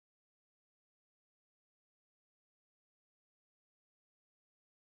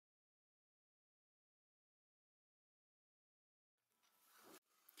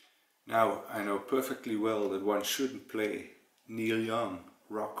Now, I know perfectly well that one shouldn't play Neil Young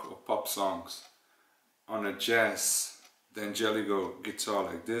rock or pop songs on a jazz D'Angelico guitar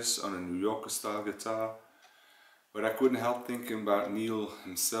like this, on a New Yorker style guitar, but I couldn't help thinking about Neil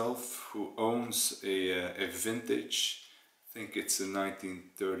himself, who owns a vintage, I think it's a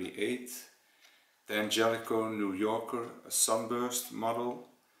 1938 D'Angelico New Yorker, a sunburst model.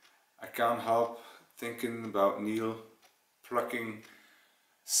 I can't help thinking about Neil plucking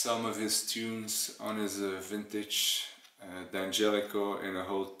some of his tunes on his vintage D'Angelico in a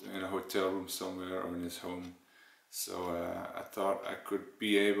hotel room somewhere or in his home. So I thought I could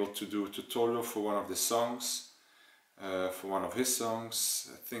be able to do a tutorial for one of the songs, for one of his songs.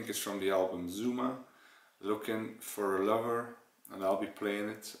 I think it's from the album Zuma, Looking for a Lover, and I'll be playing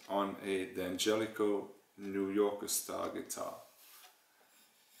it on a D'Angelico New Yorker style guitar.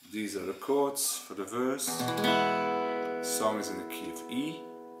 These are the chords for the verse. The song is in the key of E,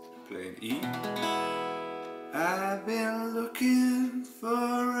 playing E. I've been looking for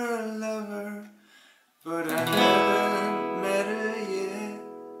a lover, but I never met her yet.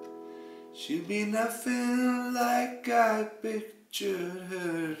 She'd be nothing like I pictured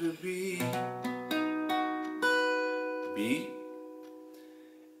her to be. B.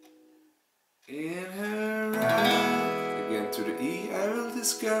 In her eyes, again to the E, I will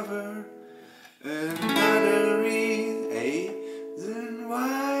discover another reason why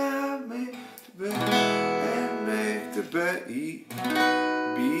I make the bed and make the bed. E,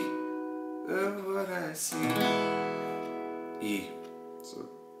 B, of what I see. E. So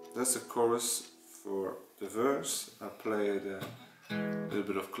that's the chorus for the verse. I play it a little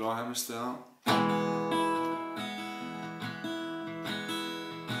bit of clawhammer style.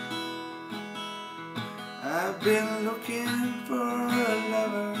 I've been looking for a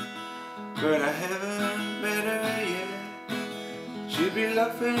lover, but I haven't met her yet. She'd be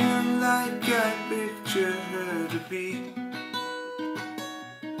laughing like I pictured her to be.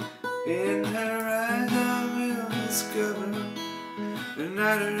 In her eyes I will discover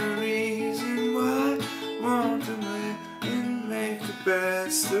another reason why I want to make the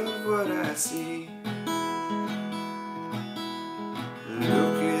best of what I see.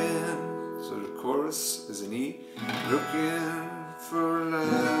 Looking, so the chorus is an E. Looking for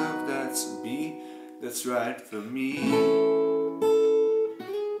love, that's a B, that's right for me.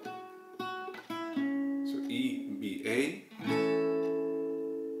 So E, B, A.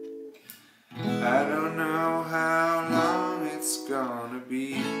 I don't know how long it's gonna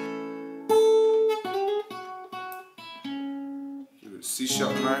be. C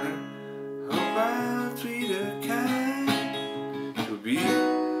sharp minor. Hope I'll treat her kind. To be,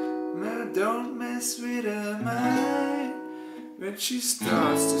 no, don't mess with her mind. When she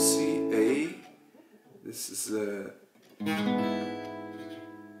starts to see A, this is an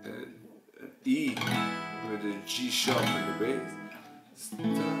E with a G sharp in the bass.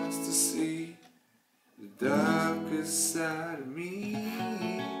 Starts to see the darkest side of me.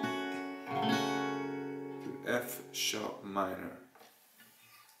 To F sharp minor.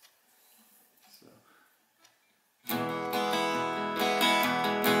 So.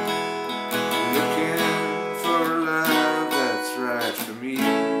 Looking for a love that's right for me.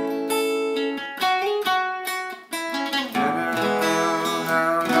 And I don't know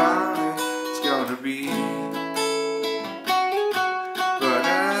how long it's gonna be, but I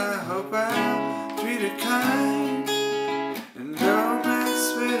hope I'll treat her kind and don't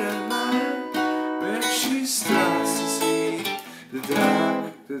mess with her mind when she starts to see the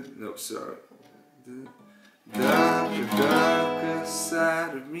darkest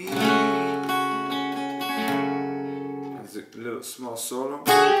side of me. There's a little small solo. I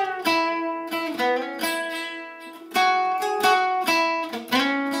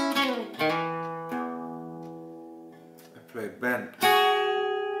play bend.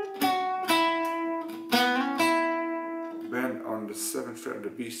 Bend on the 7th fret of the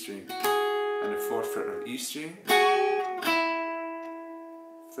B string and the 4th fret of the E string.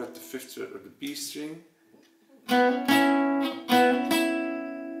 Fret the 5th fret of the B string.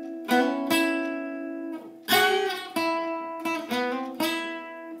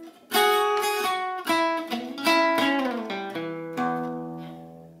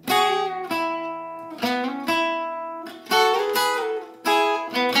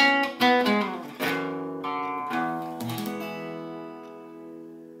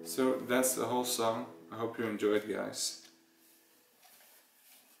 So that's the whole song. I hope you enjoyed, guys.